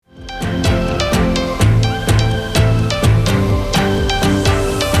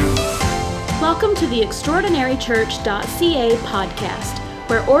to the extraordinarychurch.ca podcast,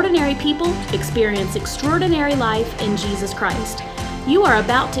 where ordinary people experience extraordinary life in Jesus Christ. You are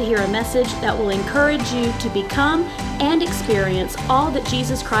about to hear a message that will encourage you to become and experience all that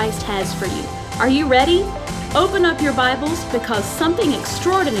Jesus Christ has for you. Are you ready? Open up your Bibles because something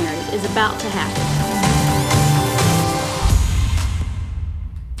extraordinary is about to happen.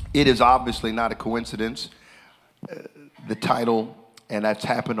 It is obviously not a coincidence, the title, and that's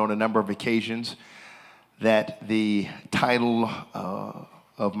happened on a number of occasions, that the title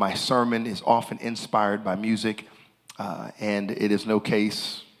of my sermon is often inspired by music, and it is no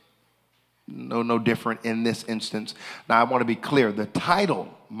different in this instance. Now, I want to be clear. The title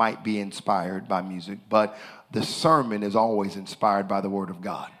might be inspired by music, but the sermon is always inspired by the Word of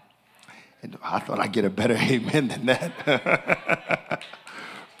God. And I thought I'd get a better amen than that.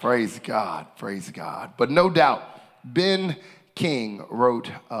 Praise God, praise God. But no doubt, Ben King wrote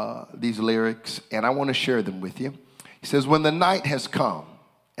these lyrics, and I want to share them with you. He says, when the night has come,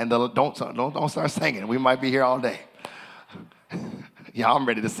 and don't start singing. We might be here all day. Yeah, I'm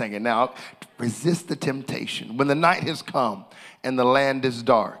ready to sing it now. Resist the temptation. When the night has come, and the land is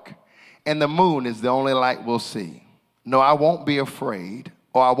dark, and the moon is the only light we'll see. No, I won't be afraid,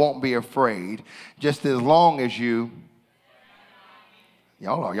 or I won't be afraid, just as long as you...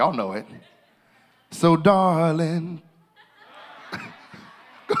 Y'all know it. So, darling,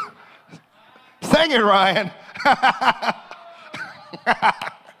 sing it, Ryan.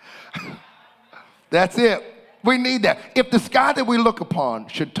 That's it. We need that. If the sky that we look upon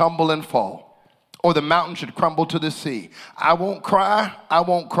should tumble and fall, or the mountain should crumble to the sea, I won't cry, I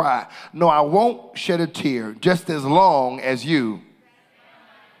won't cry. No, I won't shed a tear, just as long as you.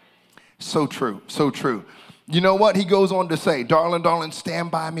 So true, so true. You know what? He goes on to say, darling, darling,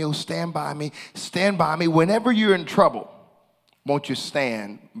 stand by me, oh, stand by me, stand by me. Whenever you're in trouble, won't you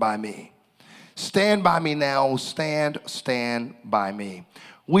stand by me? Stand by me now, stand by me.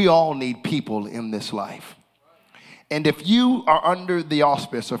 We all need people in this life. And if you are under the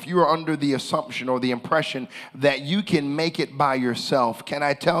auspice, or if you are under the assumption or the impression that you can make it by yourself, can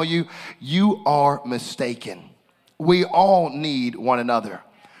I tell you, you are mistaken. We all need one another.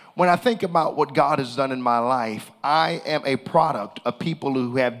 When I think about what God has done in my life, I am a product of people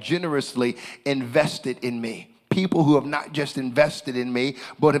who have generously invested in me. People who have not just invested in me,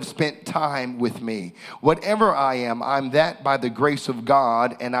 but have spent time with me. Whatever I am, I'm that by the grace of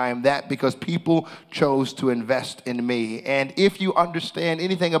God, and I am that because people chose to invest in me. And if you understand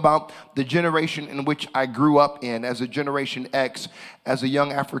anything about the generation in which I grew up in, as a Generation X, as a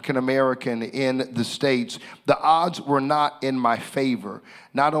young African American in the States, the odds were not in my favor.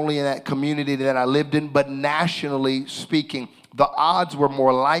 Not only in that community that I lived in, but nationally speaking. The odds were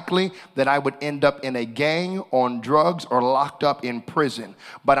more likely that I would end up in a gang, on drugs, or locked up in prison.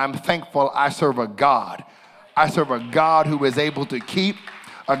 But I'm thankful I serve a God. I serve a God who is able to keep,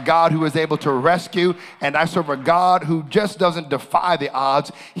 a God who is able to rescue, and I serve a God who just doesn't defy the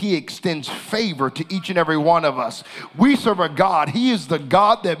odds. He extends favor to each and every one of us. We serve a God. He is the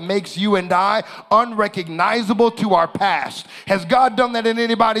God that makes you and I unrecognizable to our past. Has God done that in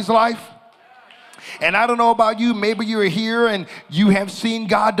anybody's life? And I don't know about you, maybe you're here and you have seen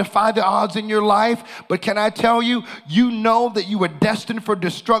God defy the odds in your life, but can I tell you, you know that you were destined for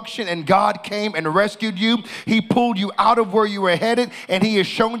destruction and God came and rescued you. He pulled you out of where you were headed, and He has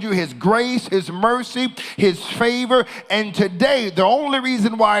shown you His grace, His mercy, His favor. And today, the only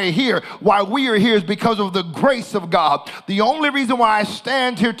reason why we are here is because of the grace of God. The only reason why I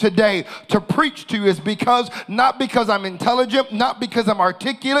stand here today to preach to you is not because I'm intelligent, not because I'm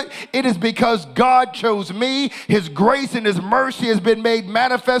articulate. It is because God chose me. His grace and His mercy has been made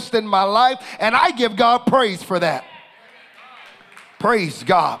manifest in my life, and I give God praise for that. Praise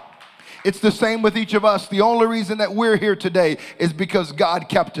God. It's the same with each of us. The only reason that we're here today is because God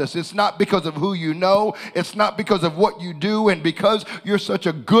kept us. It's not because of who you know. It's not because of what you do and because you're such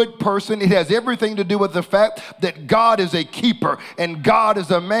a good person. It has everything to do with the fact that God is a keeper and God is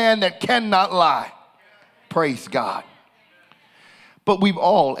a man that cannot lie. Praise God. But we've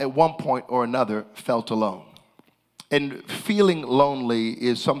all, at one point or another, felt alone. And feeling lonely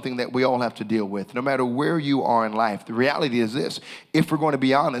is something that we all have to deal with, no matter where you are in life. The reality is this: if we're going to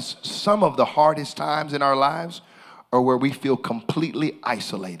be honest, some of the hardest times in our lives are where we feel completely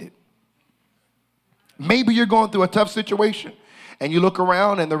isolated. Maybe you're going through a tough situation, and you look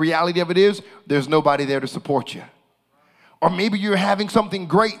around, and the reality of it is there's nobody there to support you. Or maybe you're having something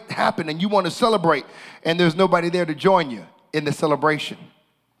great happen, and you want to celebrate, and there's nobody there to join you in the celebration.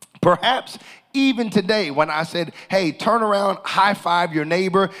 Perhaps even today when I said, hey, turn around, high five your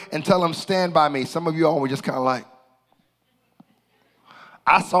neighbor and tell them stand by me. Some of you all were just kind of like,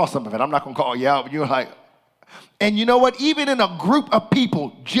 I saw some of it. I'm not going to call you out, but you're like, and you know what? Even in a group of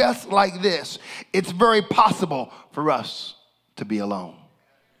people just like this, it's very possible for us to be alone.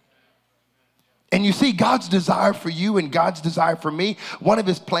 And you see, God's desire for you and God's desire for me, one of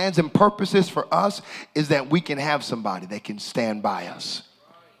his plans and purposes for us is that we can have somebody that can stand by us.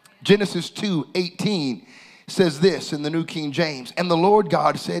 Genesis 2:18 says this in the New King James, and the Lord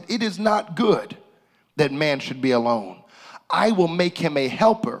God said, it is not good that man should be alone. I will make him a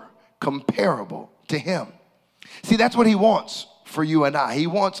helper comparable to him. See, that's what he wants for you and I. He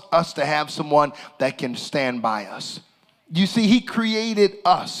wants us to have someone that can stand by us. You see, he created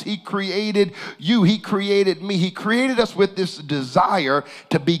us. He created you. He created me. He created us with this desire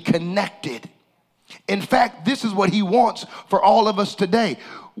to be connected. In fact, this is what he wants for all of us today.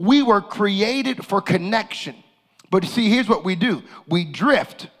 We were created for connection. But see, here's what we do. We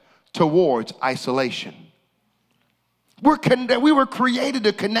drift towards isolation. We were created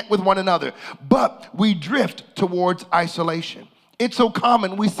to connect with one another, but we drift towards isolation. It's so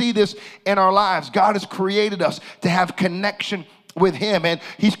common. We see this in our lives. God has created us to have connection with him, and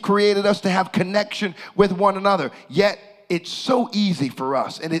he's created us to have connection with one another. Yet it's so easy for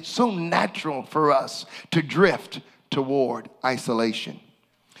us, and it's so natural for us to drift toward isolation.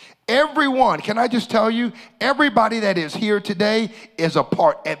 Everyone, can I just tell you, everybody that is here today is a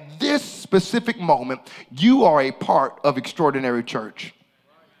part. At this specific moment, you are a part of Extraordinary Church.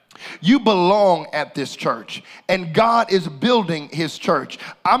 You belong at this church, and God is building his church.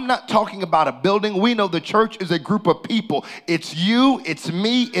 I'm not talking about a building. We know the church is a group of people. It's you, it's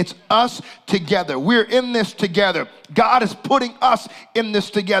me, it's us together. We're in this together. God is putting us in this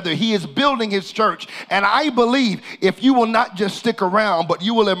together. He is building his church, and I believe if you will not just stick around, but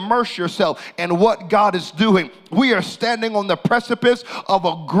you will immerse yourself in what God is doing, we are standing on the precipice of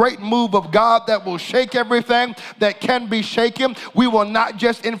a great move of God that will shake everything that can be shaken. We will not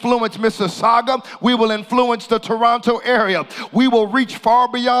just influence Mississauga, we will influence the Toronto area. We will reach far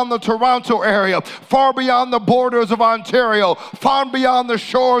beyond the Toronto area, far beyond the borders of Ontario, far beyond the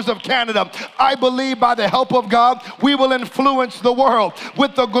shores of Canada. I believe by the help of God, we will influence the world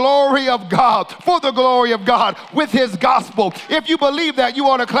with the glory of God, for the glory of God, with his gospel. If you believe that, you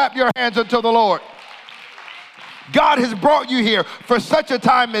ought to clap your hands unto the Lord. God has brought you here for such a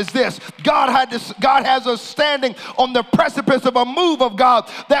time as this. God has us standing on the precipice of a move of God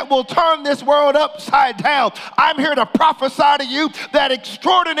that will turn this world upside down. I'm here to prophesy to you that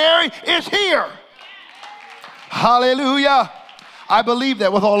extraordinary is here. Hallelujah. I believe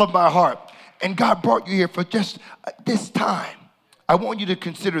that with all of my heart. And God brought you here for just this time. I want you to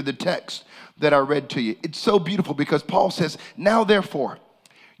consider the text that I read to you. It's so beautiful because Paul says, now therefore,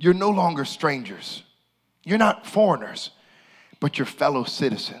 you're no longer strangers. You're not foreigners, but you're fellow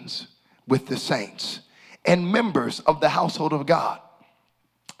citizens with the saints and members of the household of God.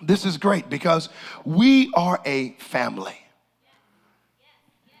 This is great because we are a family.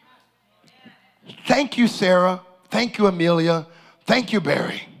 Thank you, Sarah. Thank you, Amelia. Thank you,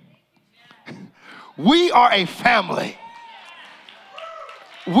 Barry. We are a family.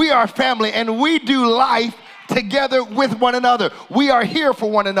 We are family, and we do life together with one another. We are here for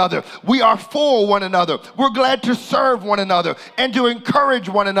one another. We are for one another. We're glad to serve one another and to encourage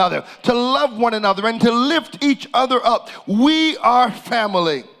one another, to love one another and to lift each other up. We are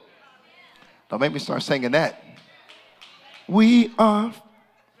family. Don't make me start singing that. We are.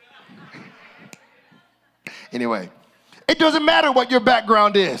 Anyway, it doesn't matter what your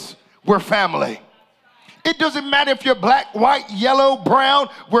background is. We're family. It doesn't matter if you're black, white, yellow, brown,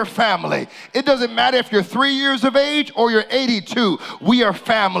 we're family. It doesn't matter if you're 3 years of age or you're 82, we are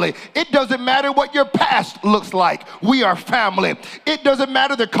family. It doesn't matter what your past looks like, we are family. It doesn't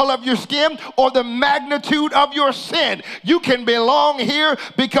matter the color of your skin or the magnitude of your sin. You can belong here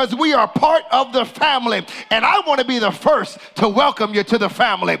because we are part of the family. And I want to be the first to welcome you to the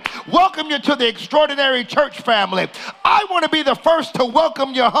family. Welcome you to the Extraordinary Church family. I want to be the first to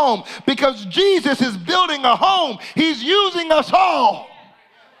welcome you home because Jesus is building a home. He's using us all.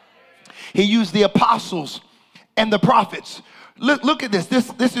 He used the apostles and the prophets. Look at this.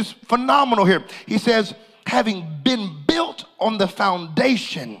 This is phenomenal here. He says, having been built on the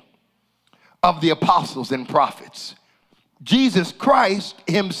foundation of the apostles and prophets, Jesus Christ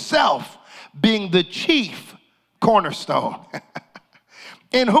himself being the chief cornerstone,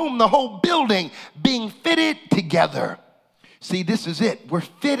 in whom the whole building being fitted together. See, this is it. We're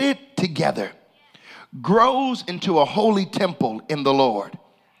fitted together. Grows into a holy temple in the Lord,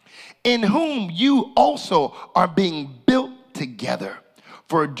 in whom you also are being built together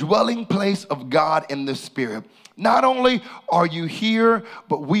for a dwelling place of God in the Spirit. Not only are you here,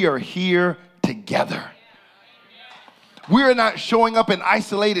 but we are here together. We're not showing up in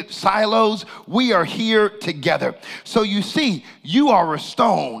isolated silos. We are here together. So you see, you are a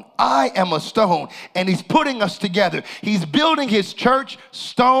stone. I am a stone. And he's putting us together. He's building his church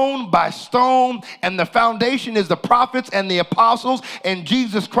stone by stone. And the foundation is the prophets and the apostles. And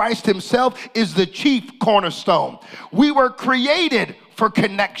Jesus Christ himself is the chief cornerstone. We were created for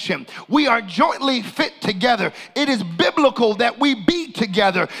connection. We are jointly fit together. It is biblical that we be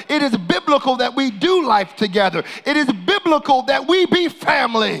together. It is biblical that we do life together. It is biblical that we be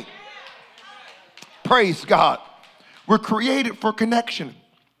family. Praise God. We're created for connection.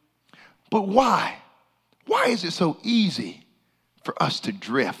 But why? Why is it so easy for us to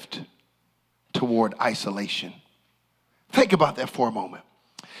drift toward isolation? Think about that for a moment.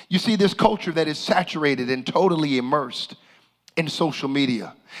 You see, this culture that is saturated and totally immersed in social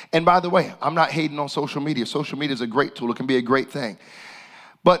media. And by the way, I'm not hating on social media. Social media is a great tool. It can be a great thing.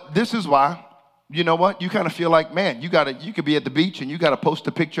 But this is why, you know what? You kind of feel like, man, you could be at the beach and you got to post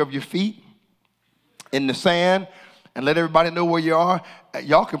a picture of your feet in the sand and let everybody know where you are.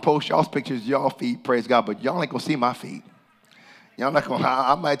 Y'all can post y'all's pictures of y'all feet, praise God, but y'all ain't going to see my feet. Y'all not gonna,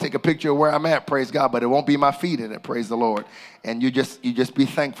 I might take a picture of where I'm at, praise God, but it won't be my feet in it, praise the Lord. And you just be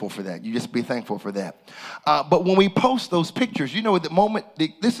thankful for that. You just be thankful for that. But when we post those pictures, you know, at the moment,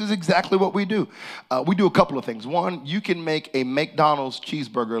 this is exactly what we do. We do a couple of things. One, you can make a McDonald's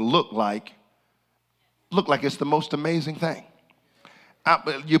cheeseburger look like it's the most amazing thing.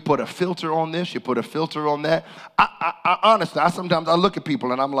 You put a filter on this, you put a filter on that. Honestly, sometimes I look at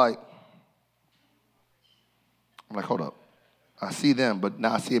people and I'm like, hold up. I see them, but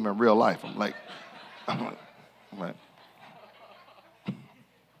now I see them in real life. I'm like,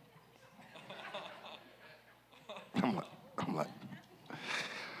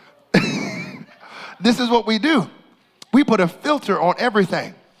 this is what we do. We put a filter on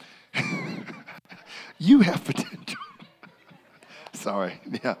everything. You have potential. Sorry,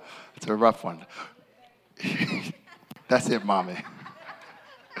 yeah, it's a rough one. That's it, mommy.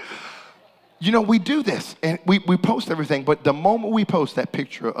 You know, we do this, and we post everything, but the moment we post that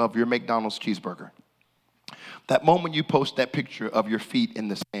picture of your McDonald's cheeseburger, that moment you post that picture of your feet in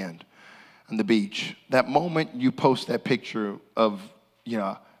the sand on the beach, that moment you post that picture of,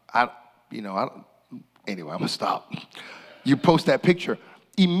 anyway, I'm going to stop. You post that picture.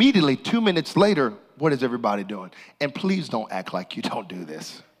 Immediately, 2 minutes later, what is everybody doing? And please don't act like you don't do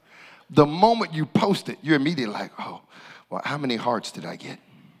this. The moment you post it, you're immediately like, oh, well, how many hearts did I get?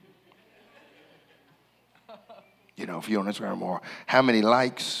 You know, if you're on Instagram, or how many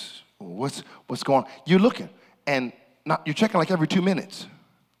likes, what's going on? You're looking, and you're checking like every 2 minutes.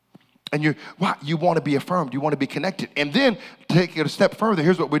 And you want to be affirmed. You want to be connected. And then, take it a step further,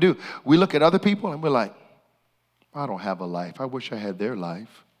 here's what we do. We look at other people, and we're like, I don't have a life. I wish I had their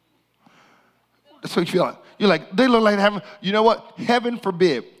life. That's what you feel like. You're like, they look like they're having, you know what? Heaven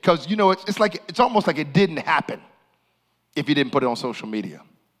forbid. Because, you know, it's almost like it didn't happen if you didn't put it on social media.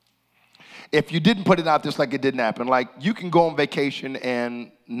 If you didn't put it out, just like it didn't happen. Like, you can go on vacation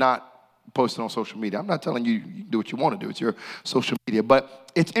and not post it on social media. I'm not telling you do what you want to do. It's your social media.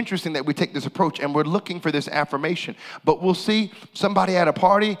 But it's interesting that we take this approach, and we're looking for this affirmation. But we'll see somebody at a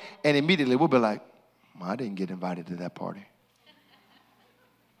party, and immediately we'll be like, I didn't get invited to that party.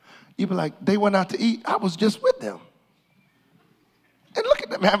 You'd be like, they went out to eat. I was just with them. And look at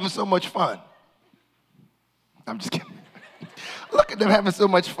them having so much fun. I'm just kidding. Look at them having so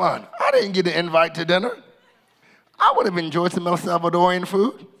much fun. I didn't get an invite to dinner. I would have enjoyed some El Salvadorian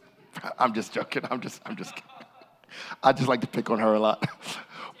food. I'm just joking. I'm just kidding. I just like to pick on her a lot.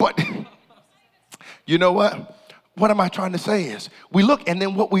 But you know what? What am I trying to say is, we look, and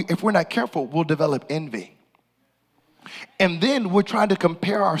then if we're not careful, we'll develop envy. And then we're trying to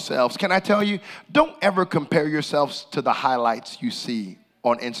compare ourselves. Can I tell you, don't ever compare yourselves to the highlights you see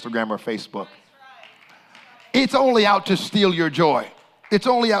on Instagram or Facebook. It's only out to steal your joy. It's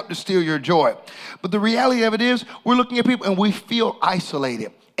only out to steal your joy. But the reality of it is, we're looking at people and we feel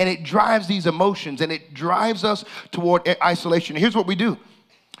isolated. And it drives these emotions, and it drives us toward isolation. Here's what we do.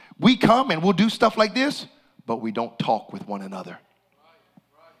 We come and we'll do stuff like this, but we don't talk with one another.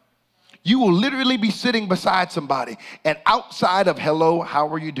 You will literally be sitting beside somebody, and outside of hello, how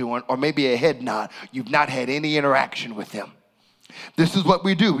are you doing, or maybe a head nod, you've not had any interaction with them. This is what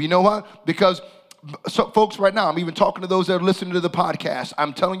we do. You know what? Because folks, right now, I'm even talking to those that are listening to the podcast.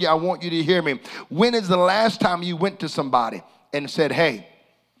 I'm telling you, I want you to hear me. When is the last time you went to somebody and said, hey,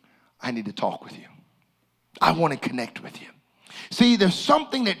 I need to talk with you. I want to connect with you. See, there's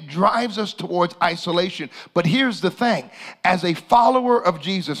something that drives us towards isolation. But here's the thing. As a follower of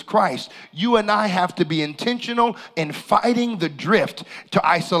Jesus Christ, you and I have to be intentional in fighting the drift to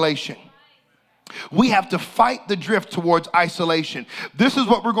isolation. We have to fight the drift towards isolation. This is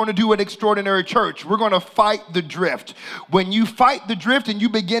what we're going to do at Extraordinary Church. We're going to fight the drift. When you fight the drift and you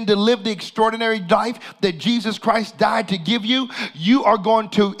begin to live the extraordinary life that Jesus Christ died to give you, you are going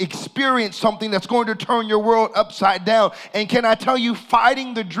to experience something that's going to turn your world upside down. And can I tell you,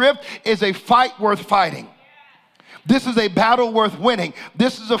 fighting the drift is a fight worth fighting. This is a battle worth winning.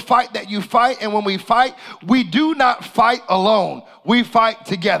 This is a fight that you fight, and when we fight, we do not fight alone. We fight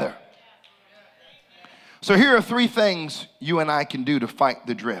together. So here are 3 things you and I can do to fight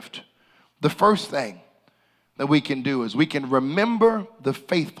the drift. The first thing that we can do is we can remember the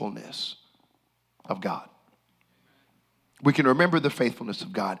faithfulness of God. We can remember the faithfulness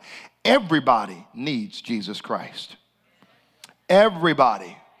of God. Everybody needs Jesus Christ.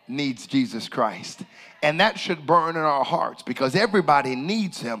 Everybody needs Jesus Christ. And that should burn in our hearts because everybody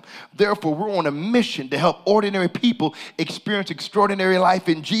needs him. Therefore, we're on a mission to help ordinary people experience extraordinary life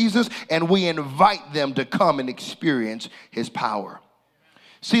in Jesus, and we invite them to come and experience his power.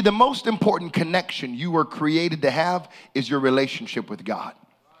 See, the most important connection you were created to have is your relationship with God.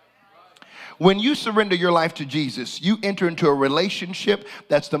 When you surrender your life to Jesus, you enter into a relationship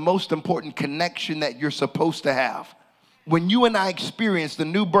that's the most important connection that you're supposed to have. When you and I experience the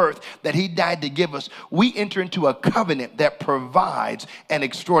new birth that he died to give us, we enter into a covenant that provides an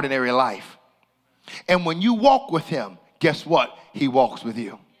extraordinary life. And when you walk with him, guess what? He walks with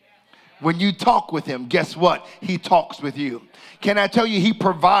you. When you talk with him, guess what? He talks with you. Can I tell you, he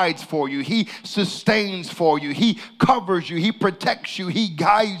provides for you. He sustains for you. He covers you. He protects you. He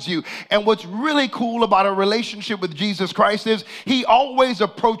guides you. And what's really cool about a relationship with Jesus Christ is he always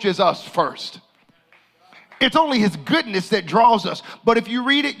approaches us first. It's only his goodness that draws us. But if you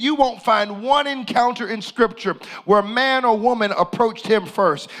read it, you won't find one encounter in Scripture where man or woman approached him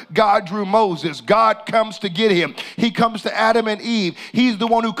first. God drew Moses. God comes to get him. He comes to Adam and Eve. He's the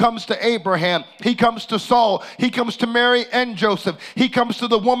one who comes to Abraham. He comes to Saul. He comes to Mary and Joseph. He comes to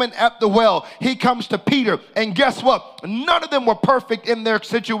the woman at the well. He comes to Peter. And guess what? None of them were perfect in their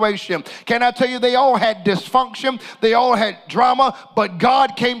situation. Can I tell you, they all had dysfunction. They all had drama. But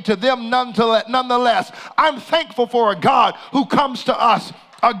God came to them nonetheless. I'm thankful for a God who comes to us.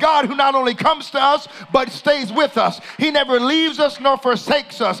 A God who not only comes to us, but stays with us. He never leaves us nor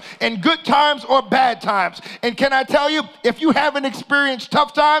forsakes us in good times or bad times. And can I tell you, if you haven't experienced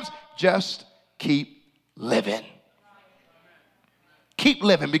tough times, just keep living. Keep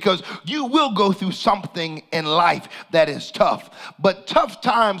living, because you will go through something in life that is tough. But tough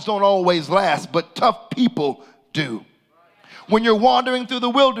times don't always last, but tough people do. When you're wandering through the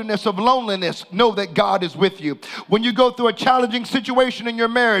wilderness of loneliness, know that God is with you. When you go through a challenging situation in your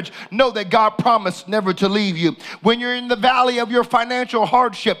marriage, know that God promised never to leave you. When you're in the valley of your financial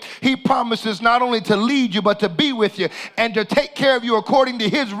hardship, he promises not only to lead you, but to be with you and to take care of you according to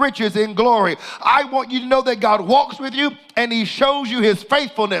his riches in glory. I want you to know that God walks with you and he shows you his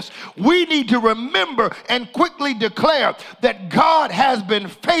faithfulness. We need to remember and quickly declare that God has been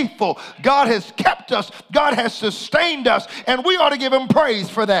faithful. God has kept us. God has sustained us. And we ought to give him praise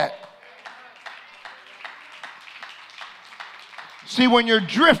for that. See, when you're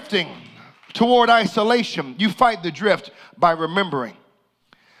drifting toward isolation, you fight the drift by remembering,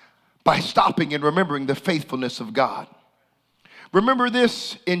 by stopping and remembering the faithfulness of God. Remember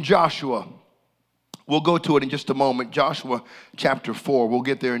this in Joshua. We'll go to it in just a moment. Joshua chapter 4. We'll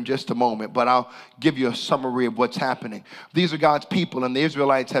get there in just a moment, but I'll give you a summary of what's happening. These are God's people, and the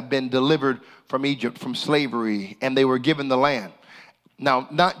Israelites have been delivered from Egypt, from slavery, and they were given the land. Now,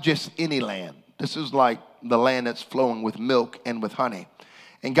 not just any land. This is like the land that's flowing with milk and with honey.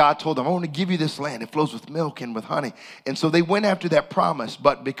 And God told them, I want to give you this land. It flows with milk and with honey. And so they went after that promise,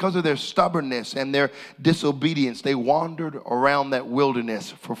 but because of their stubbornness and their disobedience, they wandered around that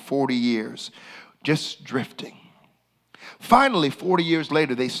wilderness for 40 years. Just drifting. Finally, 40 years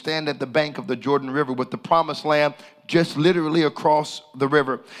later, they stand at the bank of the Jordan River with the promised land just literally across the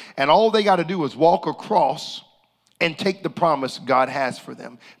river. And all they got to do is walk across and take the promise God has for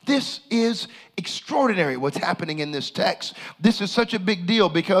them. This is extraordinary what's happening in this text. This is such a big deal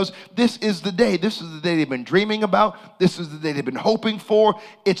because this is the day. This is the day they've been dreaming about. This is the day they've been hoping for.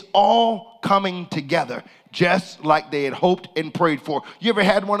 It's all coming together just like they had hoped and prayed for. You ever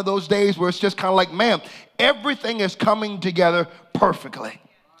had one of those days where it's just kind of like, man, everything is coming together perfectly.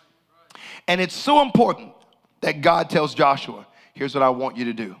 And it's so important that God tells Joshua, here's what I want you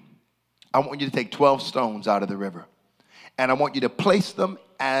to do. I want you to take 12 stones out of the river, and I want you to place them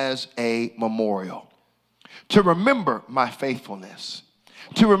as a memorial to remember my faithfulness,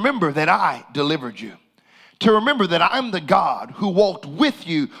 to remember that I delivered you, to remember that I'm the God who walked with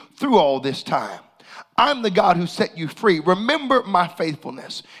you through all this time. I'm the God who set you free. Remember my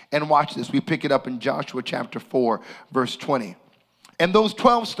faithfulness. And watch this. We pick it up in Joshua chapter 4, verse 20. And those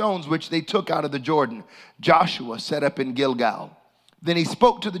 12 stones which they took out of the Jordan, Joshua set up in Gilgal. Then he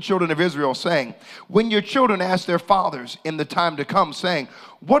spoke to the children of Israel, saying, when your children ask their fathers in the time to come, saying,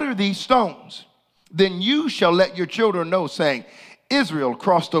 what are these stones? Then you shall let your children know, saying, Israel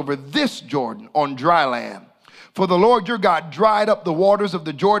crossed over this Jordan on dry land. For the Lord your God dried up the waters of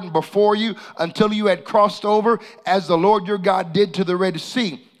the Jordan before you until you had crossed over, as the Lord your God did to the Red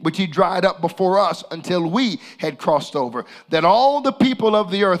Sea, which he dried up before us until we had crossed over, that all the people of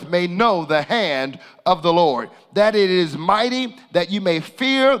the earth may know the hand of the Lord, that it is mighty, that you may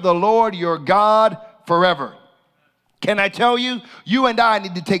fear the Lord your God forever. Can I tell you, you and I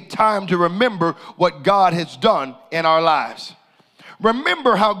need to take time to remember what God has done in our lives.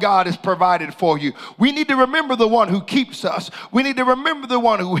 Remember how God has provided for you. We need to remember the one who keeps us. We need to remember the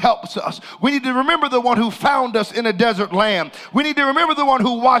one who helps us. We need to remember the one who found us in a desert land. We need to remember the one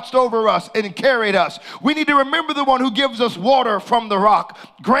who watched over us and carried us. We need to remember the one who gives us water from the rock.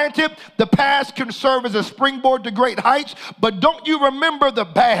 Granted, the past can serve as a springboard to great heights, but don't you remember the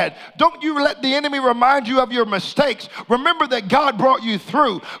bad. Don't you let the enemy remind you of your mistakes. Remember that God brought you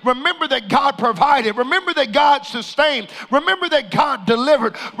through. Remember that God provided. Remember that God sustained. Remember that God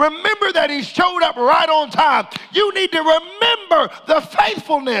delivered. Remember that he showed up right on time. You need to remember the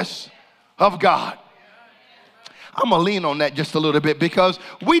faithfulness of God. I'm going to lean on that just a little bit because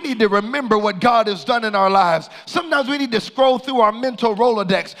we need to remember what God has done in our lives. Sometimes we need to scroll through our mental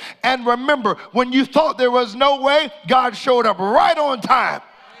Rolodex and remember when you thought there was no way, God showed up right on time.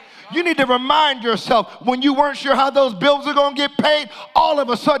 You need to remind yourself when you weren't sure how those bills are going to get paid, all of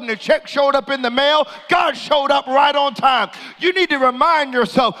a sudden a check showed up in the mail. God showed up right on time. You need to remind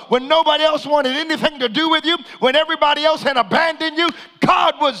yourself when nobody else wanted anything to do with you, when everybody else had abandoned you,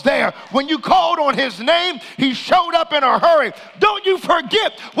 God was there. When you called on his name, he showed up in a hurry. Don't you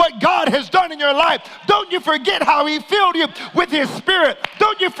forget what God has done in your life. Don't you forget how he filled you with his spirit.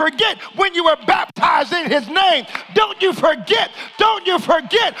 Don't you forget when you were baptized in his name. Don't you forget. Don't you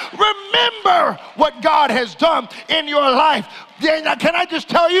forget. Remember what God has done in your life. Now, can I just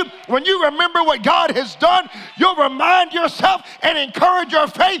tell you, when you remember what God has done, you'll remind yourself and encourage your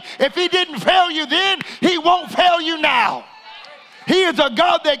faith. If he didn't fail you then, he won't fail you now. He is a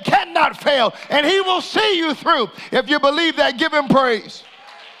God that cannot fail, and he will see you through. If you believe that, give him praise.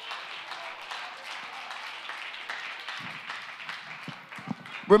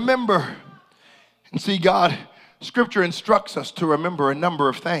 Remember, and see, God, Scripture instructs us to remember a number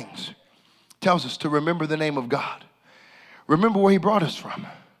of things. Tells us to remember the name of God. Remember where he brought us from.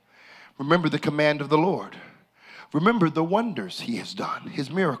 Remember the command of the Lord. Remember the wonders he has done, his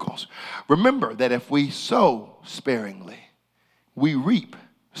miracles. Remember that if we sow sparingly, we reap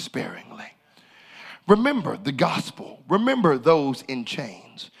sparingly. Remember the gospel. Remember those in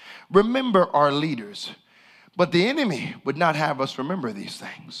chains. Remember our leaders. But the enemy would not have us remember these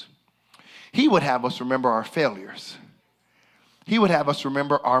things. He would have us remember our failures. He would have us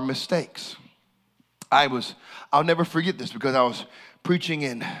remember our mistakes. I'll never forget this because I was preaching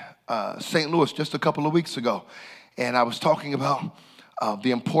in St. Louis just a couple of weeks ago, and I was talking about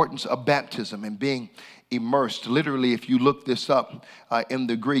the importance of baptism and being immersed. Literally, if you look this up in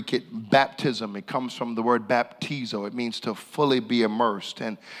the Greek, baptism, it comes from the word baptizo. It means to fully be immersed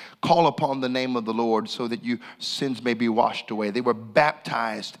and call upon the name of the Lord so that your sins may be washed away. They were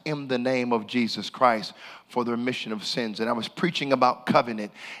baptized in the name of Jesus Christ for the remission of sins. And I was preaching about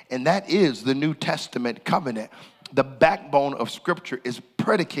covenant, and that is the New Testament covenant. The backbone of Scripture is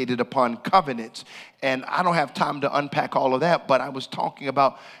predicated upon covenants. And I don't have time to unpack all of that, but I was talking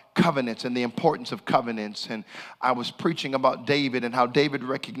about covenants and the importance of covenants. And I was preaching about David and how David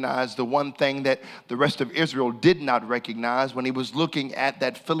recognized the one thing that the rest of Israel did not recognize when he was looking at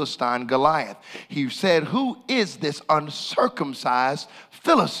that Philistine Goliath. He said, "Who is this uncircumcised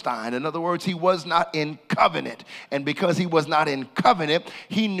Philistine?" In other words, he was not in covenant. And because he was not in covenant,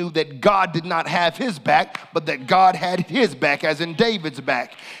 he knew that God did not have his back, but that God had his back, as in David's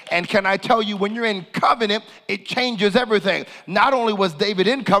back. And can I tell you, when you're in covenant, it changes everything. Not only was David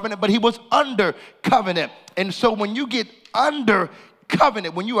in covenant, but he was under covenant. And so when you get under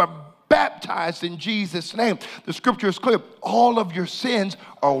covenant, when you are baptized in Jesus' name, the scripture is clear. All of your sins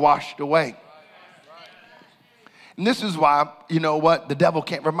are washed away. And this is why, you know what, the devil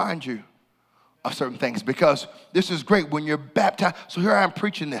can't remind you of certain things, because this is great when you're baptized. So here I am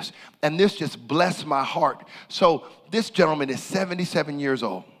preaching this, and this just blessed my heart. So this gentleman is 77 years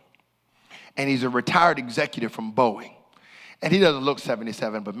old, and he's a retired executive from Boeing. And he doesn't look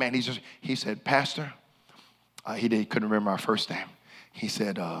 77, but man, he said, "Pastor," he couldn't remember our first name. He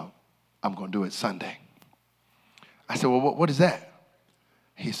said, "I'm going to do it Sunday." I said, well, what is that?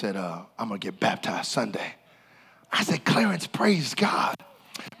 He said, I'm going to get baptized Sunday. I said, Clarence, praise God.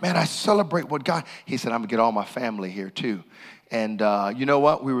 Man, I celebrate what God. He said, I'm going to get all my family here too. And you know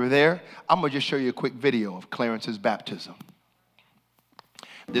what? We were there. I'm going to just show you a quick video of Clarence's baptism.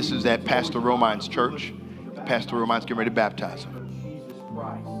 This is at Pastor Romine's church. Pastor Romine's getting ready to baptize him. Jesus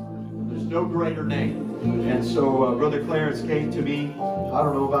Christ. There's no greater name. And so Brother Clarence came to me, I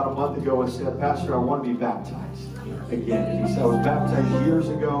don't know, about a month ago and said, Pastor, I want to be baptized again. And he said, I was baptized years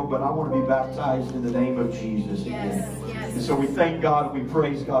ago, but I want to be baptized in the name of Jesus again. Yes. And so we thank God and we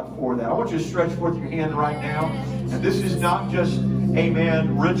praise God for that. I want you to stretch forth your hand right now. And this is not just,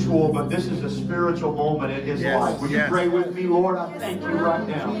 amen, ritual, but this is a spiritual moment in his life. Would you pray with me, Lord? I thank you right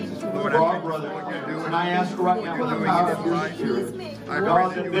now for our brother. And I ask right now for the power of your Spirit.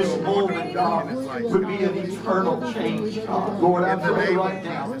 God, that this moment, God, would be an eternal change, God. Lord, I pray right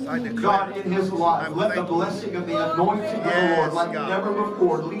now, God, in his life, let the blessing of the anointing of the Lord, like never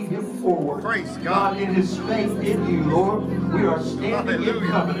before, lead him forward. God, in his faith in you, Lord, we are standing in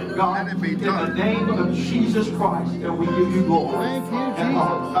covenant, God, in the name of Jesus Christ, and we give you glory. And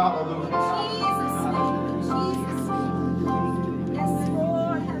hallelujah.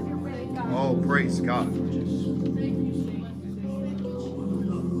 Oh, praise God.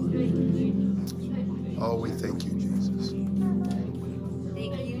 Oh, we thank you, Jesus.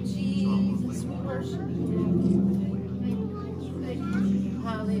 Thank you, Jesus. We worship you.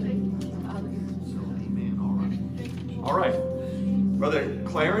 Hallelujah. All right. Brother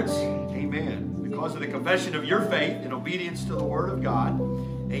Clarence, amen. Because of the confession of your faith and obedience to the Word of God,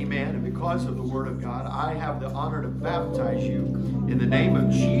 amen, and because of the Word of God, I have the honor to baptize you in the name of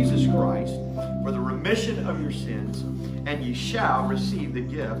Jesus Christ for the remission of your sins, and ye shall receive the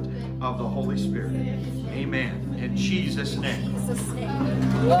gift of the Holy Spirit. Amen. In Jesus' name.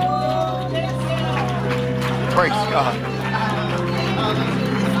 Praise God.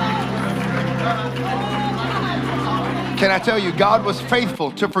 Can I tell you, God was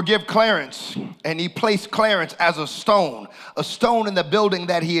faithful to forgive Clarence, and he placed Clarence as a stone in the building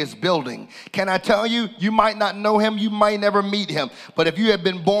that he is building. Can I tell you, you might not know him, you might never meet him, but if you have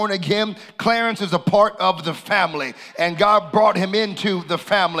been born again, Clarence is a part of the family, and God brought him into the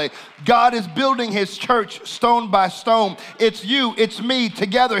family. God is building his church stone by stone. It's you, it's me,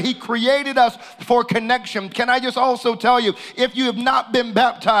 together. He created us for connection. Can I just also tell you, if you have not been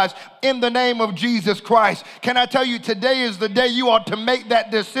baptized in the name of Jesus Christ, can I tell you, today is the day you ought to make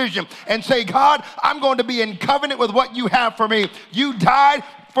that decision and say, God, I'm going to be in covenant with what you have for me. You died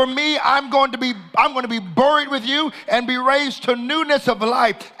for me. I'm going to be buried with you and be raised to newness of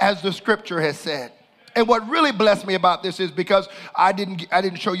life, as the scripture has said. And what really blessed me about this is because I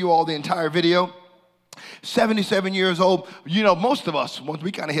didn't show you all the entire video. 77 years old, you know, most of us, once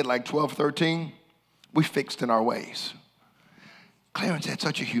we kind of hit like 12, 13, we fixed in our ways. Clarence had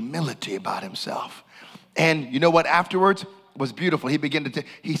such a humility about himself. And you know what afterwards was beautiful?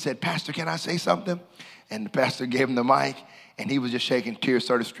 He said, Pastor, can I say something? And the pastor gave him the mic, and he was just shaking. Tears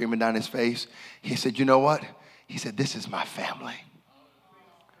started streaming down his face. He said, you know what? He said, this is my family.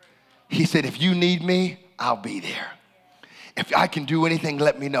 He said, if you need me, I'll be there. If I can do anything,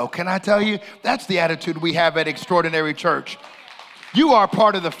 let me know. Can I tell you, that's the attitude we have at Extraordinary Church. You are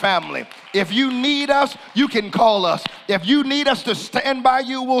part of the family. If you need us, you can call us. If you need us to stand by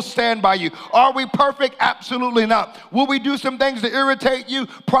you, we'll stand by you. Are we perfect? Absolutely not. Will we do some things to irritate you?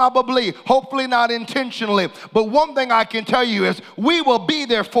 Probably. Hopefully not intentionally. But one thing I can tell you is we will be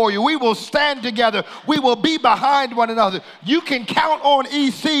there for you. We will stand together. We will be behind one another. You can count on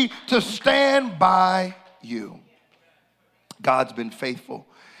EC to stand by you. God's been faithful.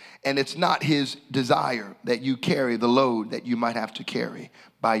 And it's not his desire that you carry the load that you might have to carry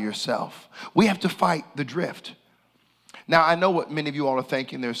by yourself. We have to fight the drift. Now, I know what many of you all are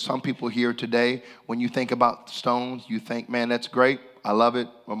thinking. There's some people here today, when you think about stones, you think, man, that's great. I love it.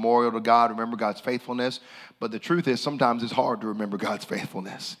 Memorial to God. Remember God's faithfulness. But the truth is, sometimes it's hard to remember God's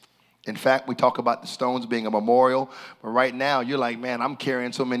faithfulness. In fact, we talk about the stones being a memorial. But right now, you're like, man, I'm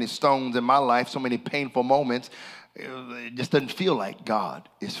carrying so many stones in my life, so many painful moments. It just doesn't feel like God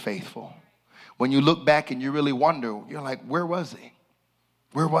is faithful. When you look back and you really wonder, you're like, where was he?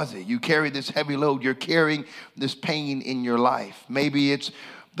 Where was he? You carry this heavy load. You're carrying this pain in your life. Maybe it's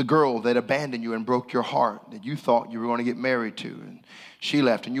the girl that abandoned you and broke your heart that you thought you were going to get married to, and she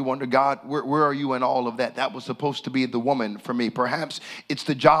left, and you wonder, God, where are you in all of that? That was supposed to be the woman for me. Perhaps it's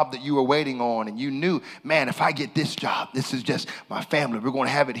the job that you were waiting on, and you knew, man, if I get this job, this is just my family. We're going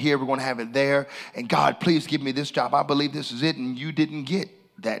to have it here. We're going to have it there. And God, please give me this job. I believe this is it, and you didn't get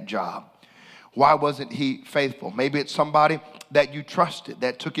that job. Why wasn't he faithful? Maybe it's somebody that you trusted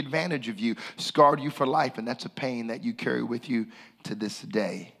that took advantage of you, scarred you for life, and that's a pain that you carry with you to this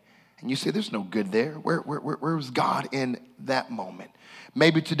day. And you say, there's no good there. Where was God in that moment?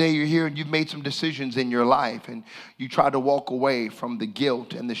 Maybe today you're here and you've made some decisions in your life and you try to walk away from the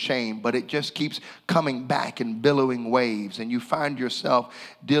guilt and the shame, but it just keeps coming back in billowing waves, and you find yourself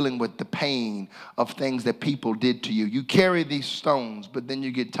dealing with the pain of things that people did to you. You carry these stones, but then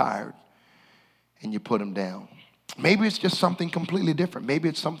you get tired and you put them down. Maybe it's just something completely different. Maybe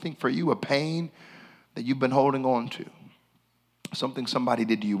it's something for you, a pain that you've been holding on to. Something somebody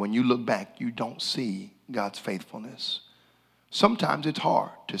did to you. When you look back, you don't see God's faithfulness. Sometimes it's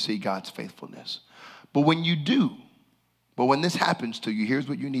hard to see God's faithfulness. But when you do, when this happens to you, here's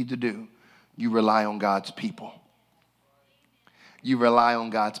what you need to do. You rely on God's people. You rely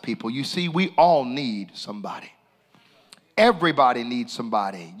on God's people. You see, we all need somebody. Everybody needs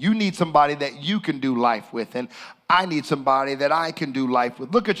somebody. You need somebody that you can do life with, and I need somebody that I can do life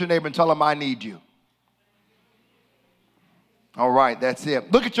with. Look at your neighbor and tell him, I need you. All right, that's it.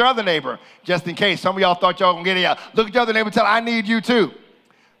 Look at your other neighbor, just in case. Some of y'all thought y'all were going to get it out. Look at your other neighbor and tell him, I need you too.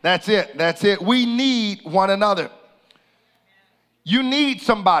 That's it. That's it. We need one another. You need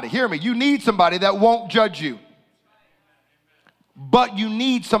somebody. Hear me. You need somebody that won't judge you. But you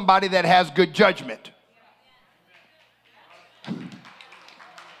need somebody that has good judgment.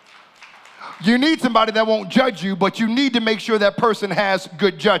 You need somebody that won't judge you, but you need to make sure that person has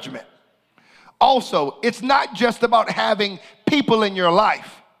good judgment. Also, it's not just about having people in your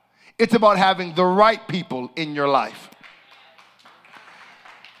life. It's about having the right people in your life.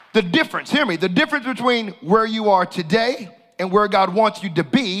 The difference, hear me, the difference between where you are today and where God wants you to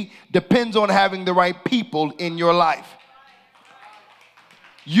be depends on having the right people in your life.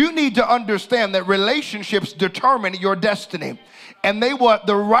 You need to understand that relationships determine your destiny. And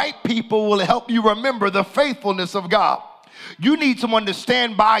the right people will help you remember the faithfulness of God. You need someone to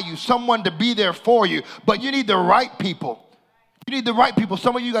stand by you, someone to be there for you, but you need the right people. You need the right people.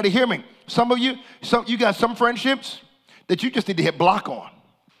 Some of you got to hear me. Some of you, you got some friendships that you just need to hit block on.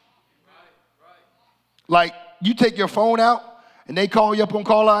 Like, you take your phone out and they call you up on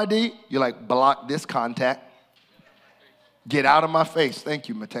call ID, you're like, block this contact. Get out of my face. Thank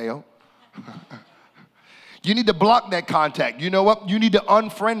you, Mateo. You need to block that contact. You know what? You need to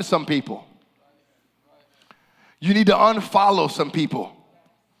unfriend some people. You need to unfollow some people.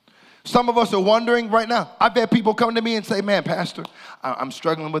 Some of us are wondering right now. I've had people come to me and say, man, Pastor, I'm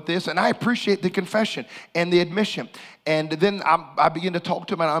struggling with this. And I appreciate the confession and the admission. And then I begin to talk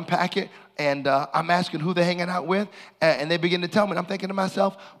to them and unpack it. And I'm asking who they're hanging out with. And they begin to tell me. And I'm thinking to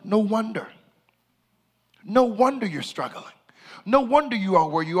myself, no wonder. No wonder you're struggling. No wonder you are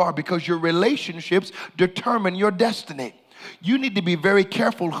where you are, because your relationships determine your destiny. You need to be very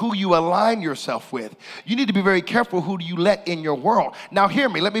careful who you align yourself with. You need to be very careful who you let in your world. Now hear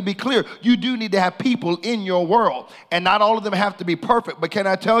me, let me be clear. You do need to have people in your world, and not all of them have to be perfect. But can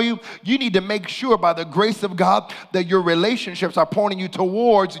I tell you, you need to make sure by the grace of God that your relationships are pointing you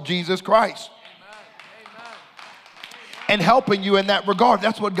towards Jesus Christ. And helping you in that regard.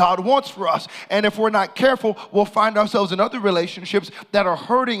 That's what God wants for us. And if we're not careful, we'll find ourselves in other relationships that are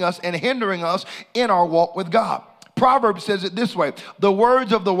hurting us and hindering us in our walk with God. Proverbs says it this way: the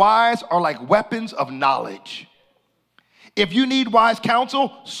words of the wise are like weapons of knowledge. If you need wise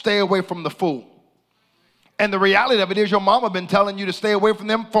counsel, stay away from the fool. And the reality of it is your mama been telling you to stay away from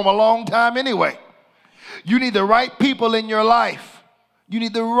them from a long time anyway. You need the right people in your life. You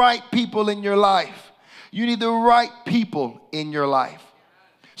need the right people in your life. You need the right people in your life.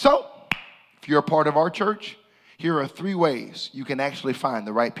 So, if you're a part of our church, here are 3 ways you can actually find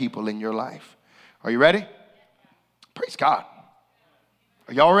the right people in your life. Are you ready? Praise God.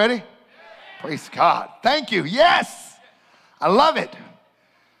 Are y'all ready? Praise God. Thank you. Yes. I love it.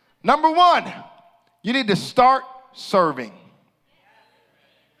 Number 1, you need to start serving.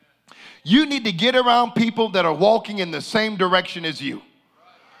 You need to get around people that are walking in the same direction as you.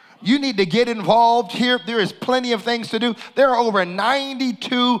 You need to get involved here. There is plenty of things to do. There are over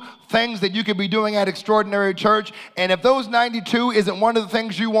 92 things that you could be doing at Extraordinary Church. And if those 92 isn't one of the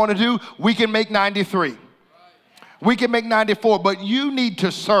things you want to do, we can make 93. We can make 94, but you need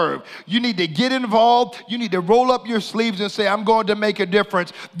to serve. You need to get involved. You need to roll up your sleeves and say, I'm going to make a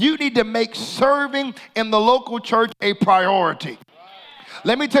difference. You need to make serving in the local church a priority.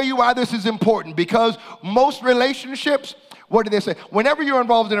 Let me tell you why this is important, because most relationships, what do they say? Whenever you're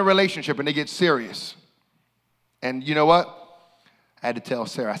involved in a relationship and they get serious, and you know what? I had to tell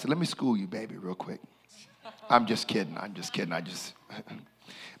Sarah, I said, let me school you, baby, real quick. I'm just kidding.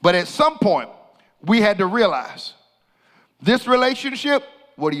 But at some point, we had to realize this relationship,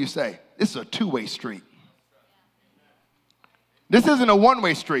 what do you say? This is a two-way street. This isn't a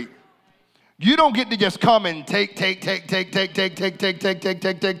one-way street. You don't get to just come and take.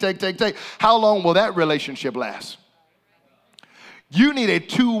 How long will that relationship last? You need a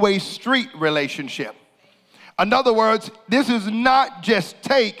two-way street relationship. In other words, this is not just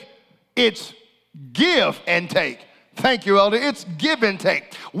take, it's give and take. Thank you, Elder. It's give and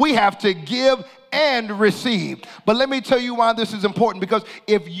take. We have to give and receive. But let me tell you why this is important, because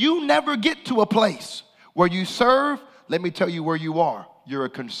if you never get to a place where you serve, let me tell you where you are. You're a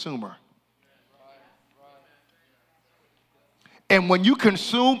consumer. And when you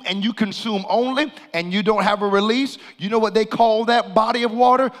consume and you consume only and you don't have a release, you know what they call that body of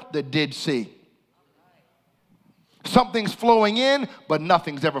water? The Dead Sea. Something's flowing in, but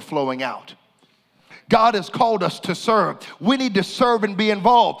nothing's ever flowing out. God has called us to serve. We need to serve and be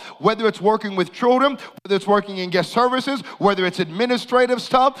involved, whether it's working with children, whether it's working in guest services, whether it's administrative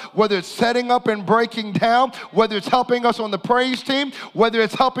stuff, whether it's setting up and breaking down, whether it's helping us on the praise team, whether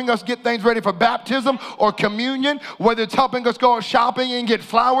it's helping us get things ready for baptism or communion, whether it's helping us go shopping and get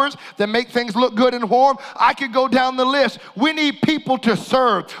flowers that make things look good and warm. I could go down the list. We need people to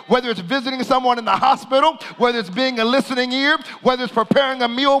serve, whether it's visiting someone in the hospital, whether it's being a listening ear, whether it's preparing a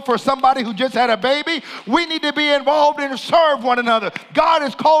meal for somebody who just had a baby. We need to be involved and serve one another. God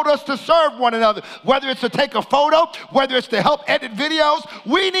has called us to serve one another, whether it's to take a photo, whether it's to help edit videos.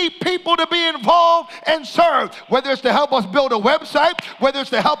 We need people to be involved and serve, whether it's to help us build a website, whether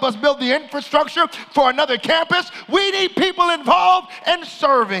it's to help us build the infrastructure for another campus. We need people involved and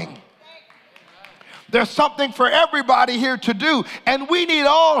serving. There's something for everybody here to do, and we need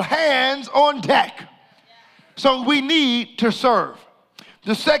all hands on deck. So we need to serve.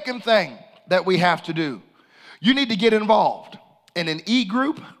 The second thing that we have to do, you need to get involved in an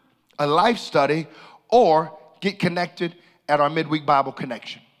e-group, a life study, or get connected at our midweek Bible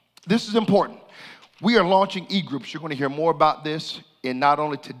connection. This is important. We are launching e-groups. You're going to hear more about this in not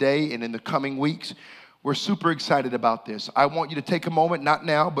only today and in the coming weeks. We're super excited about this. I want you to take a moment, not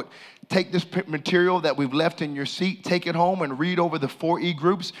now, but take this material that we've left in your seat, take it home and read over the 4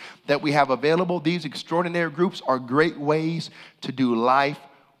 e-groups that we have available. These extraordinary groups are great ways to do life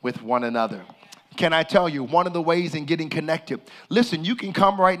with one another. Can I tell you, one of the ways in getting connected, listen, you can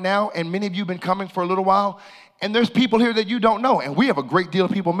come right now, and many of you have been coming for a little while, and there's people here that you don't know, and we have a great deal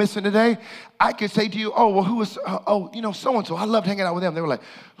of people missing today. I could say to you, oh, well, who is, so-and-so, I loved hanging out with them. They were like,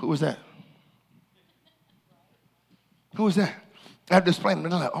 who was that? Who was that? I have to explain them,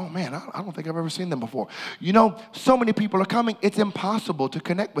 and they're like, oh, man, I don't think I've ever seen them before. You know, so many people are coming, it's impossible to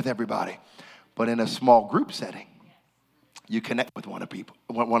connect with everybody. But in a small group setting, you connect with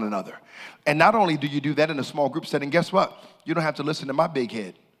one another. And not only do you do that in a small group setting, guess what? You don't have to listen to my big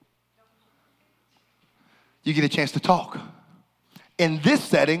head. You get a chance to talk. In this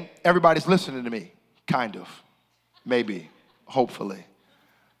setting, everybody's listening to me. Kind of. Maybe. Hopefully.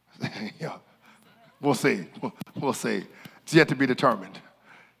 Yeah. We'll see. We'll see. It's yet to be determined.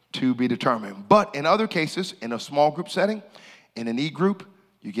 To be determined. But in other cases, in a small group setting, in an e-group,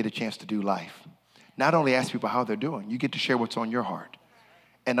 you get a chance to do life. Not only ask people how they're doing, you get to share what's on your heart.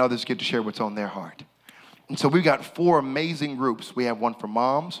 And others get to share what's on their heart. And so we've got 4 amazing groups. We have one for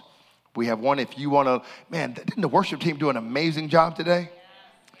moms. We have one if you want to, man, didn't the worship team do an amazing job today?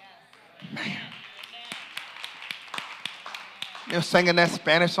 Man. You know, singing that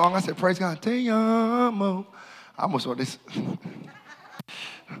Spanish song. I said, praise God. Te amo. I almost want this.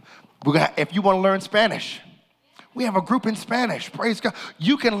 If you want to learn Spanish, we have a group in Spanish. Praise God.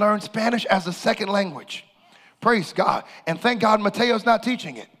 You can learn Spanish as a second language. Praise God. And thank God Mateo's not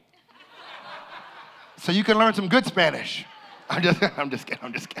teaching it. So you can learn some good Spanish. I'm just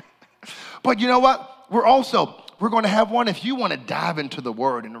kidding. But you know what? We're going to have one if you want to dive into the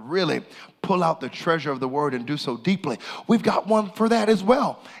Word and really pull out the treasure of the Word and do so deeply. We've got one for that as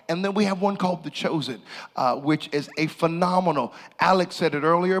well. And then we have one called The Chosen, which is a phenomenal. Alex said it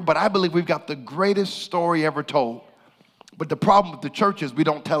earlier, but I believe we've got the greatest story ever told. But the problem with the church is we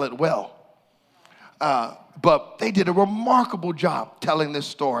don't tell it well. But they did a remarkable job telling this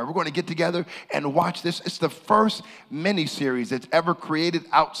story. We're going to get together and watch this. It's the first mini-series that's ever created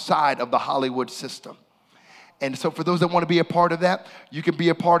outside of the Hollywood system. And so for those that want to be a part of that, you can be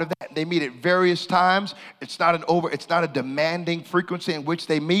a part of that. They meet at various times. It's not a demanding frequency in which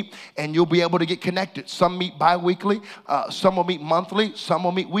they meet, and you'll be able to get connected. Some meet bi-weekly, some will meet monthly, some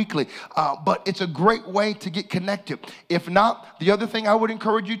will meet weekly. But it's a great way to get connected. If not, the other thing I would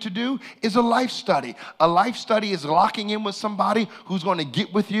encourage you to do is a life study. A life study is locking in with somebody who's going to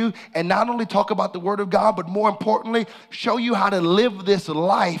get with you and not only talk about the Word of God, but more importantly, show you how to live this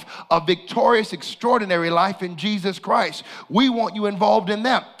life, a victorious, extraordinary life in in Jesus Christ. We want you involved in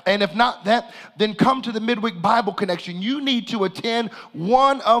that. And if not that, then come to the Midweek Bible Connection. You need to attend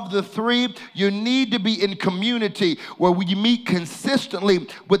one of the three. You need to be in community where you meet consistently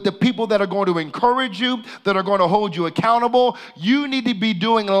with the people that are going to encourage you, that are going to hold you accountable. You need to be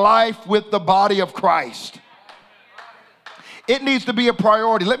doing life with the body of Christ. It needs to be a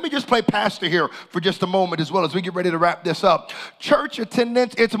priority. Let me just play pastor here for just a moment as well as we get ready to wrap this up. Church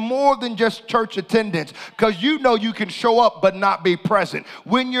attendance, it's more than just church attendance, because you know you can show up but not be present.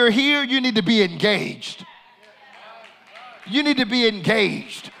 When you're here, you need to be engaged. You need to be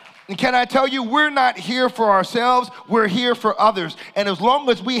engaged. And can I tell you, we're not here for ourselves, we're here for others. And as long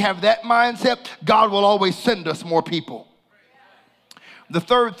as we have that mindset, God will always send us more people. The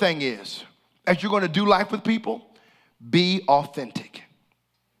third thing is, as you're going to do life with people, be authentic.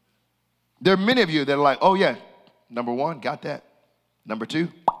 There are many of you that are like, oh yeah, number one, got that. Number two,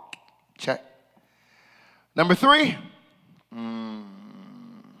 check. Number three,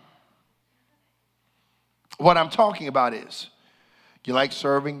 what I'm talking about is, you like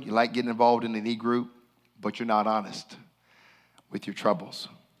serving, you like getting involved in the knee group, but you're not honest with your troubles.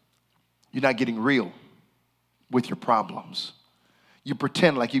 You're not getting real with your problems. You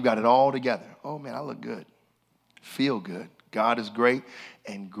pretend like you got it all together. Oh man, I look good. Feel good. God is great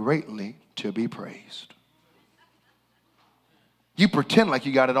and greatly to be praised. You pretend like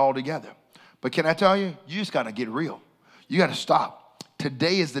you got it all together. But can I tell you, you just got to get real. You got to stop.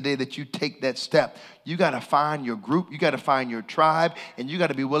 Today is the day that you take that step. You got to find your group. You got to find your tribe. And you got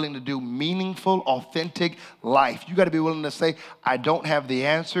to be willing to do meaningful, authentic life. You got to be willing to say, I don't have the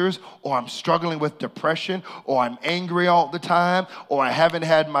answers, or I'm struggling with depression, or I'm angry all the time, or I haven't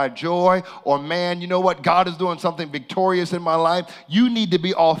had my joy, or man, you know what? God is doing something victorious in my life. You need to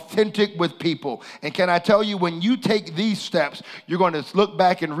be authentic with people. And can I tell you, when you take these steps, you're going to look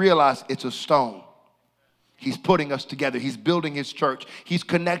back and realize it's a stone. He's putting us together. He's building his church. He's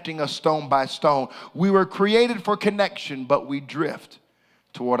connecting us stone by stone. We were created for connection, but we drift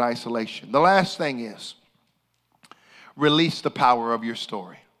toward isolation. The last thing is, release the power of your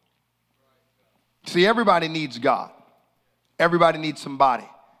story. See, everybody needs God. Everybody needs somebody.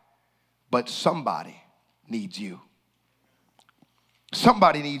 But somebody needs you.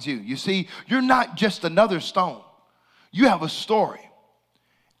 Somebody needs you. You see, you're not just another stone. You have a story.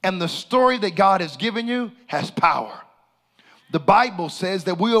 And the story that God has given you has power. The Bible says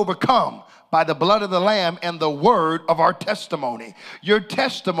that we overcome by the blood of the Lamb and the word of our testimony. Your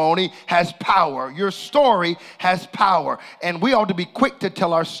testimony has power. Your story has power. And we ought to be quick to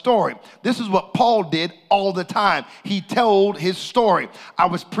tell our story. This is what Paul did all the time. He told his story. I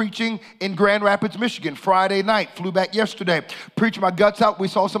was preaching in Grand Rapids, Michigan, Friday night. Flew back yesterday. Preaching my guts out. We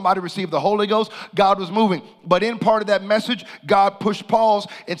saw somebody receive the Holy Ghost. God was moving. But in part of that message, God pushed pause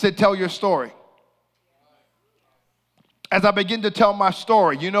and said, tell your story. As I begin to tell my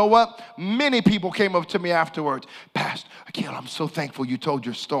story, you know what? Many people came up to me afterwards. Pastor Akil, I'm so thankful you told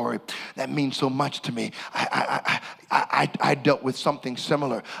your story. That means so much to me. I dealt with something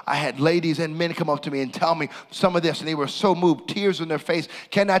similar. I had ladies and men come up to me and tell me some of this, and they were so moved, tears in their face.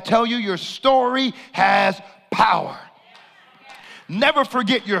 Can I tell you, your story has power. Never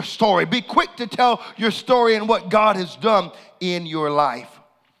forget your story. Be quick to tell your story and what God has done in your life.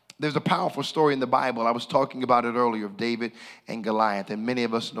 There's a powerful story in the Bible. I was talking about it earlier of David and Goliath, and many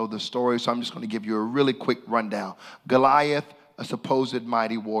of us know the story, so I'm just going to give you a really quick rundown. Goliath, a supposed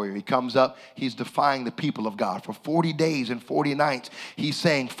mighty warrior. He comes up, he's defying the people of God. For 40 days and 40 nights, he's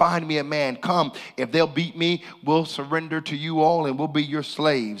saying, find me a man, come. If they'll beat me, we'll surrender to you all and we'll be your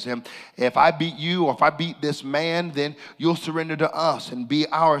slaves. And if I beat you or if I beat this man, then you'll surrender to us and be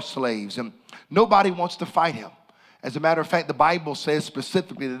our slaves. And nobody wants to fight him. As a matter of fact, the Bible says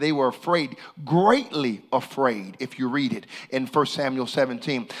specifically that they were afraid, greatly afraid, if you read it in 1 Samuel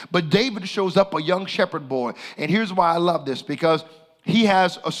 17. But David shows up, a young shepherd boy. And here's why I love this, because he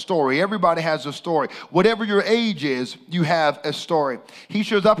has a story. Everybody has a story. Whatever your age is, you have a story. He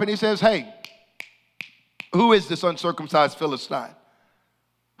shows up and he says, hey, who is this uncircumcised Philistine?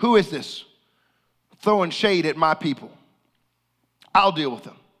 Who is this throwing shade at my people? I'll deal with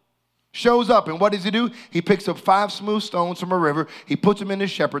him. Shows up, and what does he do? He picks up 5 smooth stones from a river. He puts them in his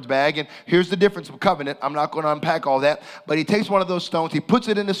shepherd's bag, and here's the difference of covenant. I'm not going to unpack all that, but he takes one of those stones, he puts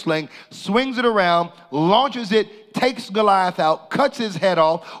it in a sling, swings it around, launches it, takes Goliath out, cuts his head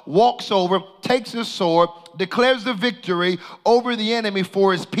off, walks over, takes his sword, declares the victory over the enemy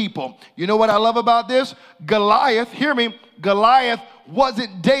for his people. You know what I love about this? Goliath, hear me, Goliath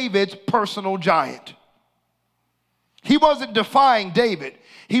wasn't David's personal giant. He wasn't defying David.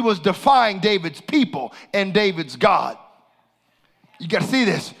 He was defying David's people and David's God. You got to see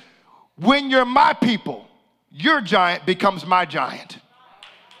this. When you're my people, your giant becomes my giant.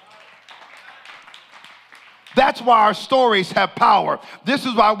 That's why our stories have power. This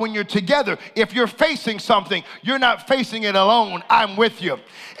is why when you're together, if you're facing something, you're not facing it alone. I'm with you.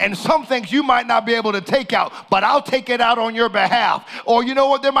 And some things you might not be able to take out, but I'll take it out on your behalf. Or you know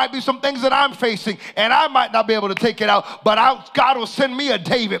what? There might be some things that I'm facing, and I might not be able to take it out, but God will send me a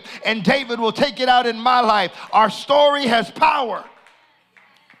David, and David will take it out in my life. Our story has power.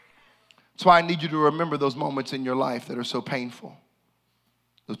 That's why I need you to remember those moments in your life that are so painful,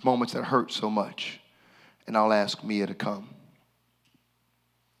 those moments that hurt so much. And I'll ask Mia to come.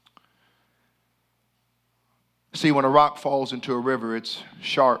 See, when a rock falls into a river, it's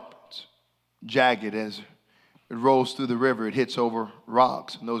sharp, it's jagged. As it rolls through the river, it hits over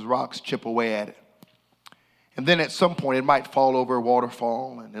rocks, and those rocks chip away at it. And then at some point, it might fall over a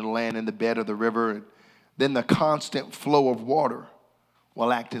waterfall, and it'll land in the bed of the river. And then the constant flow of water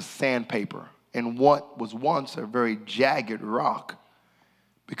will act as sandpaper. And what was once a very jagged rock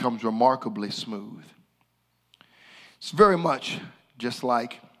becomes remarkably smooth. It's very much just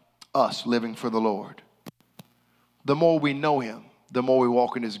like us living for the Lord. The more we know him, the more we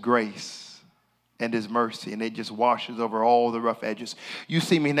walk in his grace and his mercy, and it just washes over all the rough edges. You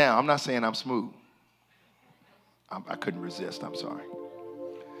see me now. I'm not saying I'm smooth. I couldn't resist. I'm sorry.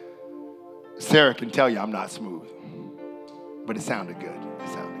 Sarah can tell you I'm not smooth, but it sounded good. It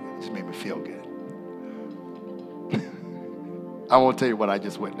sounded good. It just made me feel good. I won't tell you what I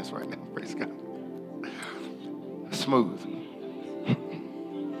just witnessed right now. Praise God. Smooth.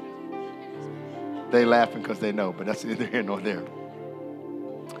 They laughing because they know, but that's neither here nor there.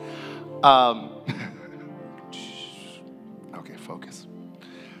 Okay, focus.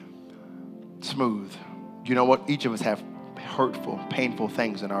 Smooth. You know what? Each of us have hurtful, painful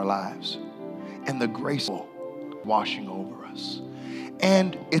things in our lives. And the graceful washing over us.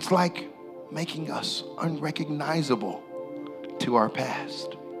 And it's like making us unrecognizable to our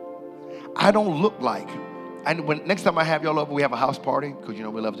past. I don't look like, next time I have y'all over, we have a house party, because you know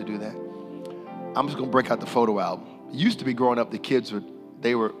we love to do that. I'm just going to break out the photo album. It used to be growing up, the kids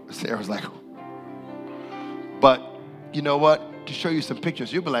Sarah's like, but you know what? To show you some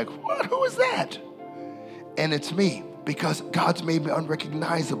pictures, you'll be like, what? Who is that? And it's me, because God's made me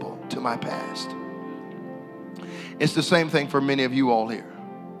unrecognizable to my past. It's the same thing for many of you all here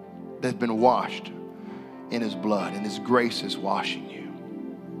that's been washed in his blood, and his grace is washing you.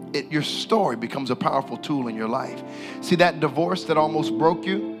 Your story becomes a powerful tool in your life. See, that divorce that almost broke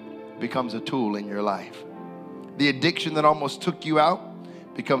you becomes a tool in your life. The addiction that almost took you out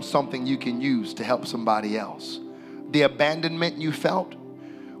becomes something you can use to help somebody else. The abandonment you felt,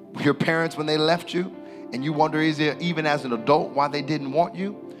 your parents when they left you, and you wonder, is there even as an adult why they didn't want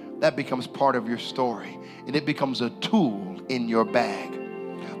you? That becomes part of your story, and it becomes a tool in your bag.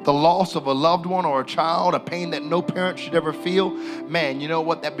 The loss of a loved one or a child, a pain that no parent should ever feel, man, you know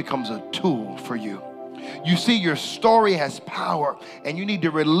what? That becomes a tool for you. You see, your story has power, and you need to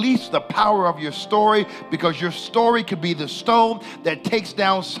release the power of your story, because your story could be the stone that takes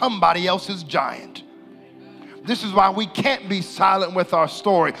down somebody else's giant. This is why we can't be silent with our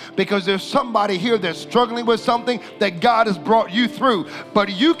story, because there's somebody here that's struggling with something that God has brought you through. But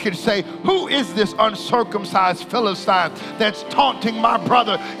you can say, who is this uncircumcised Philistine that's taunting my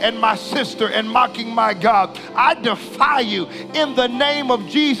brother and my sister and mocking my God? I defy you in the name of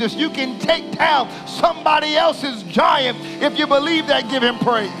Jesus. You can take down somebody else's giant. If you believe that, give him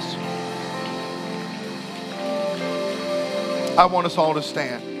praise. I want us all to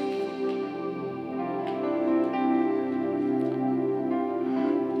stand.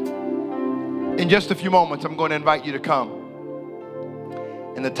 In just a few moments, I'm going to invite you to come.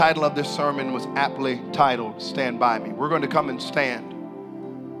 And the title of this sermon was aptly titled, Stand By Me. We're going to come and stand,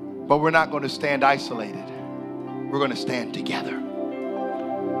 but we're not going to stand isolated. We're going to stand together.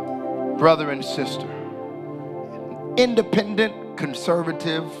 Brother and sister, independent,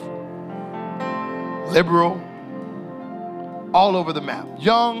 conservative, liberal, all over the map.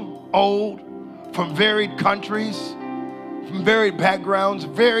 Young, old, from varied countries, from varied backgrounds,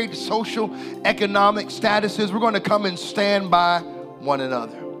 varied social, economic statuses. We're going to come and stand by one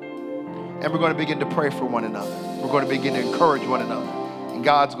another. And we're going to begin to pray for one another. We're going to begin to encourage one another. And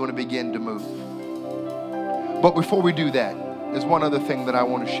God's going to begin to move. But before we do that, there's one other thing that I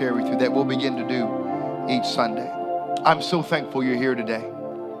want to share with you that we'll begin to do each Sunday. I'm so thankful you're here today.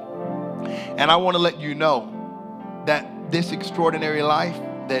 And I want to let you know that this extraordinary life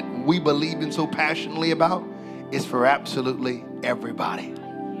that we believe in so passionately about is for absolutely everybody.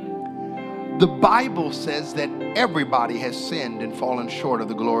 The Bible says that everybody has sinned and fallen short of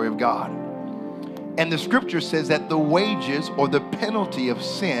the glory of God. And the scripture says that the wages or the penalty of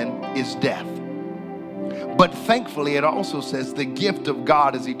sin is death. But thankfully, it also says the gift of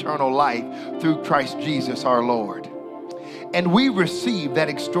God is eternal life through Christ Jesus our Lord. And we receive that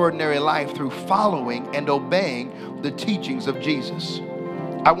extraordinary life through following and obeying the teachings of Jesus.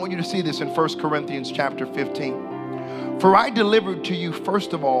 I want you to see this in 1 Corinthians chapter 15. For I delivered to you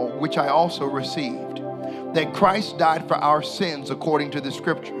first of all, which I also received, that Christ died for our sins according to the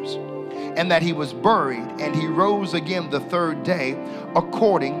scriptures, and that he was buried, and he rose again the third day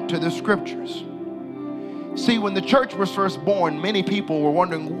according to the scriptures. See, when the church was first born, many people were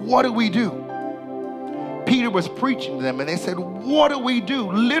wondering, what do we do? Peter was preaching to them, and they said, what do we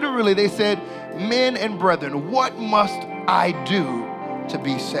do? Literally, they said, men and brethren, what must I do to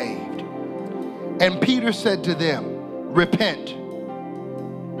be saved? And Peter said to them, repent.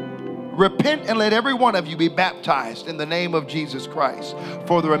 Repent and let every one of you be baptized in the name of Jesus Christ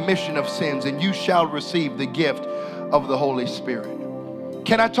for the remission of sins, and you shall receive the gift of the Holy Spirit.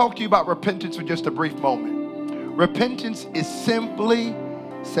 Can I talk to you about repentance for just a brief moment? Repentance is simply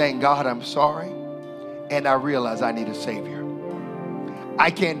saying, God, I'm sorry, and I realize I need a Savior.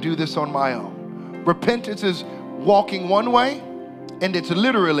 I can't do this on my own. Repentance is walking one way, and it's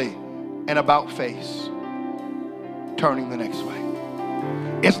literally an about face, turning the next way.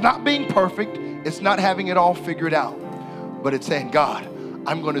 It's not being perfect. It's not having it all figured out. But it's saying, God,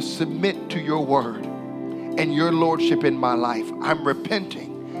 I'm going to submit to your word and your lordship in my life. I'm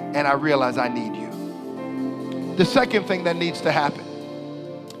repenting, and I realize I need you. The second thing that needs to happen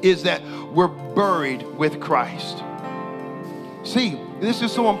is that we're buried with Christ. See, this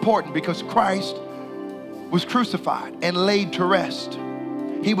is so important because Christ was crucified and laid to rest.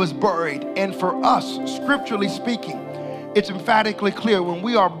 He was buried, and for us, scripturally speaking, it's emphatically clear when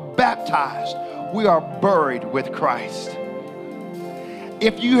we are baptized, we are buried with Christ.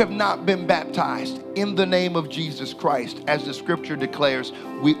 If you have not been baptized in the name of Jesus Christ, as the scripture declares,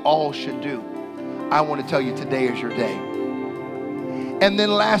 we all should do, I want to tell you today is your day. And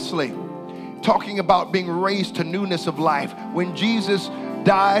then lastly, talking about being raised to newness of life. When Jesus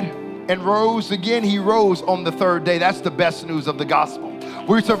died and rose again, he rose on the third day. That's the best news of the gospel.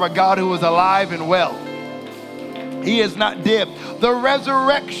 We serve a God who is alive and well. He is not dead. The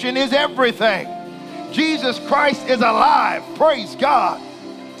resurrection is everything. Jesus Christ is alive. Praise God.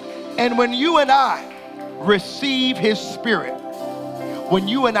 And when you and I receive his spirit, when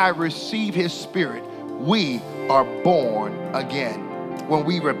you and I receive his spirit, we are born again. When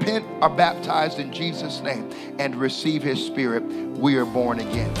we repent, are baptized in Jesus' name, and receive his spirit, we are born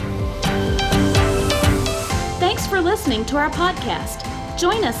again. Thanks for listening to our podcast.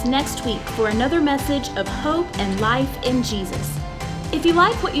 Join us next week for another message of hope and life in Jesus. If you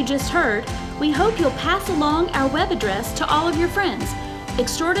like what you just heard, we hope you'll pass along our web address to all of your friends,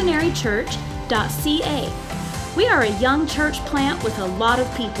 extraordinarychurch.ca. We are a young church plant with a lot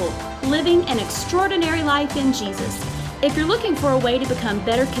of people living an extraordinary life in Jesus. If you're looking for a way to become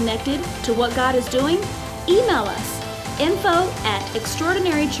better connected to what God is doing, email us,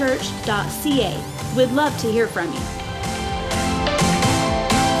 info@extraordinarychurch.ca. We'd love to hear from you.